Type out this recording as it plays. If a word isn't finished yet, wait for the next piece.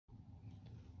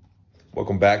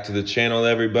Welcome back to the channel,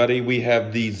 everybody. We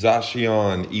have the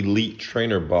Zacian Elite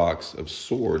Trainer box of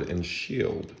Sword and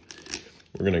Shield.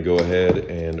 We're gonna go ahead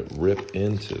and rip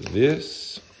into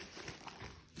this.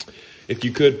 If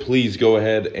you could, please go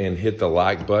ahead and hit the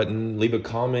like button, leave a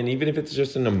comment, even if it's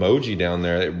just an emoji down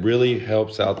there. It really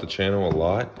helps out the channel a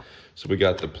lot. So we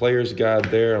got the player's guide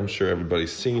there. I'm sure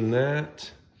everybody's seen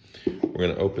that. We're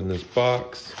gonna open this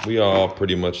box. We all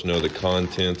pretty much know the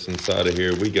contents inside of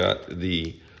here. We got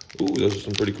the, ooh, those are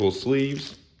some pretty cool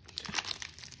sleeves.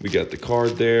 We got the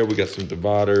card there. We got some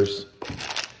dividers,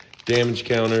 damage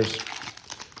counters,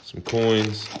 some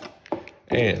coins,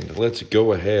 and let's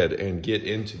go ahead and get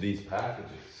into these packages.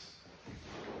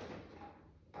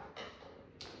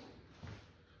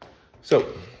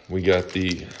 So we got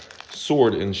the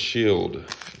Sword and Shield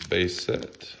base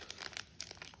set.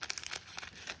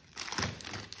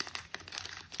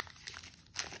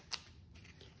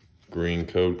 Green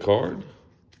code card.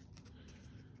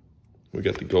 We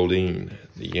got the Goldeen,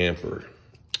 the Yamper,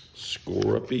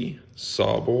 Scorupy,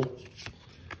 Sobble,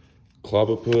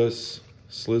 Clobopus,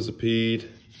 Slizipede,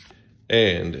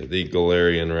 and the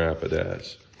Galarian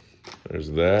Rapidash.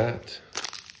 There's that.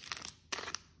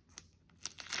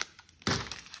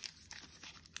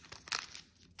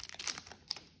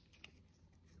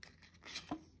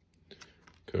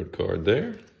 Code card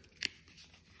there.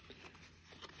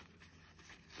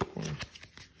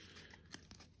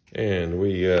 And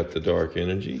we got the Dark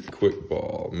Energy, Quick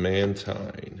Ball,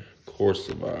 Mantine,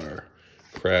 Corsair,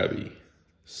 Krabby,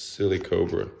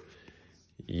 Silicobra,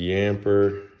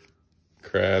 Yamper,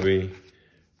 Krabby,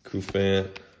 Kufant,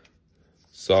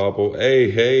 Sobble.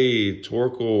 Hey,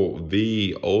 Torkoal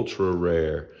V Ultra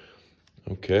Rare.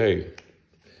 Okay.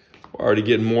 We're already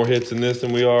getting more hits in this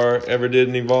than we ever did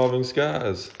in Evolving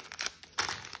Skies.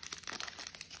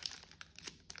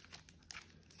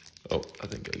 Oh, I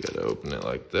think I gotta open it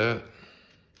like that.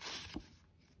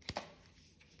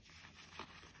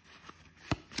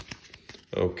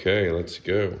 Okay, let's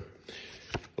go.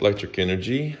 Electric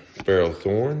Energy,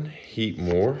 Ferrothorn,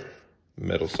 Heatmore,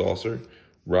 Metal Saucer,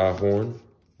 Rhyhorn,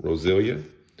 Roselia,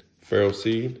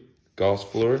 Ferroseed,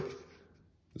 Gossifleur,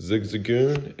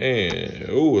 Zigzagoon, and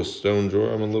oh, a Stone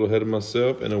Drawer. I'm a little ahead of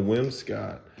myself, and a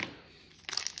Whimsicott.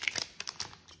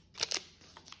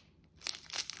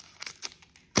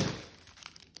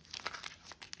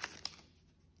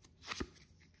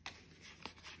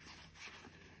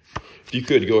 If you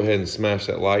could, go ahead and smash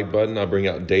that like button. I bring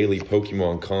out daily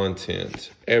Pokemon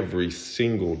content every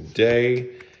single day.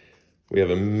 We have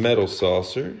a Metal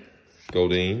Saucer,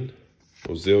 Goldeen,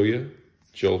 Roselia,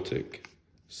 Joltik,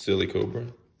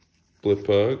 Silicobra,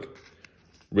 Blipbug,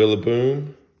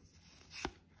 Rillaboom,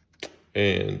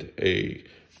 and a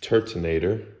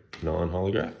Turtonator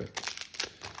non-holographic.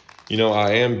 You know,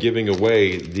 I am giving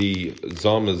away the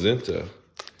Zamazenta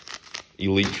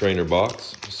Elite Trainer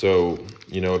box. So,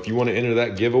 you know, if you want to enter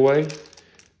that giveaway,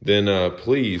 then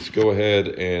please go ahead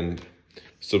and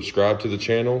subscribe to the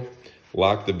channel,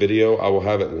 like the video. I will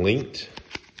have it linked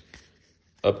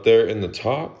up there in the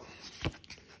top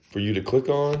for you to click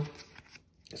on.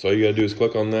 So all you gotta do is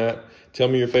click on that. Tell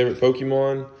me your favorite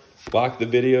Pokemon, like the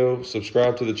video,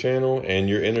 subscribe to the channel, and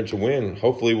you're entered to win.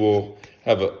 Hopefully we'll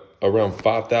have around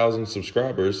 5,000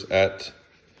 subscribers at,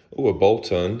 ooh, a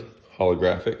Boltund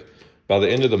holographic by the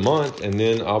end of the month, and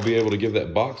then I'll be able to give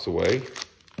that box away.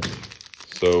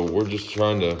 So we're just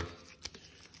trying to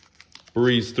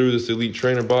breeze through this Elite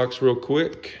Trainer box real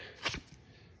quick.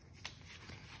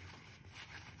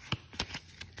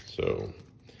 So,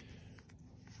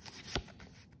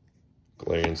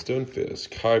 Galarian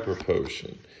Stonefisk, Hyper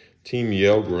Potion, Team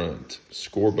Yell Grunt,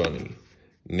 Scorbunny,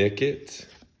 Nickit,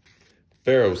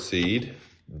 Ferroseed,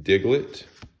 Diglett,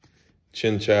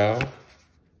 Chinchou,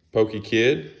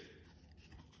 Pokekid,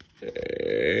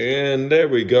 and there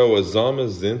we go, a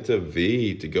Zamazenta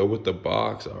V to go with the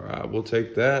box. All right, we'll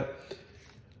take that.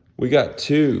 We got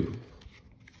 2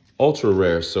 ultra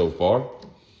rares so far,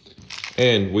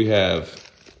 and we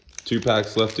have 2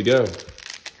 packs left to go.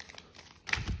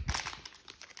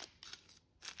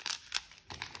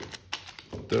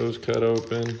 Those cut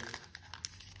open.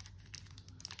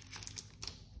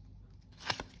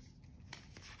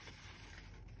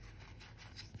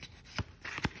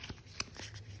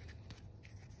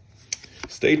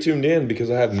 Stay tuned in because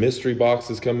I have mystery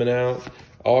boxes coming out,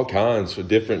 all kinds for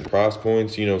different price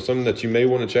points. You know, something that you may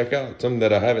want to check out, something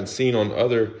that I haven't seen on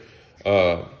other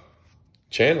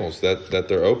channels that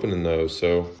they're opening those.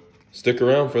 So stick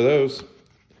around for those.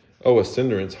 Oh, a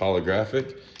Cinderace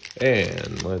holographic.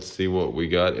 And let's see what we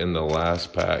got in the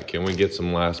last pack. Can we get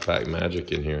some last pack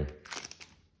magic in here?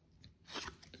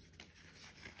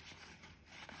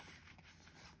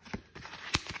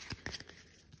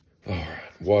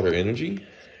 Water Energy,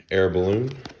 Air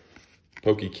Balloon,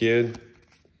 Pokey Kid,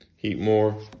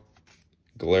 Heatmore,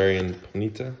 Galarian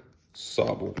Ponyta,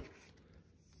 Sobble,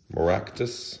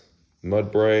 Maractus,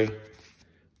 Mudbray,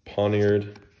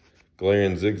 Poniard,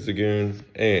 Galarian Zigzagoon,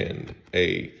 and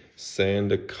a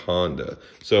Sandaconda.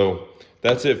 So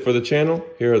that's it for the channel.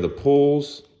 Here are the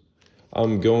pulls.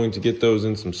 I'm going to get those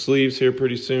in some sleeves here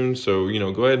pretty soon. So,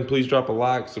 go ahead and please drop a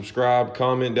like, subscribe,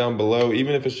 comment down below.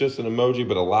 Even if it's just an emoji,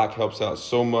 but a like helps out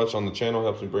so much on the channel,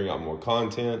 helps me bring out more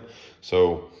content.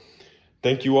 So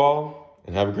thank you all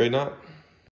and have a great night.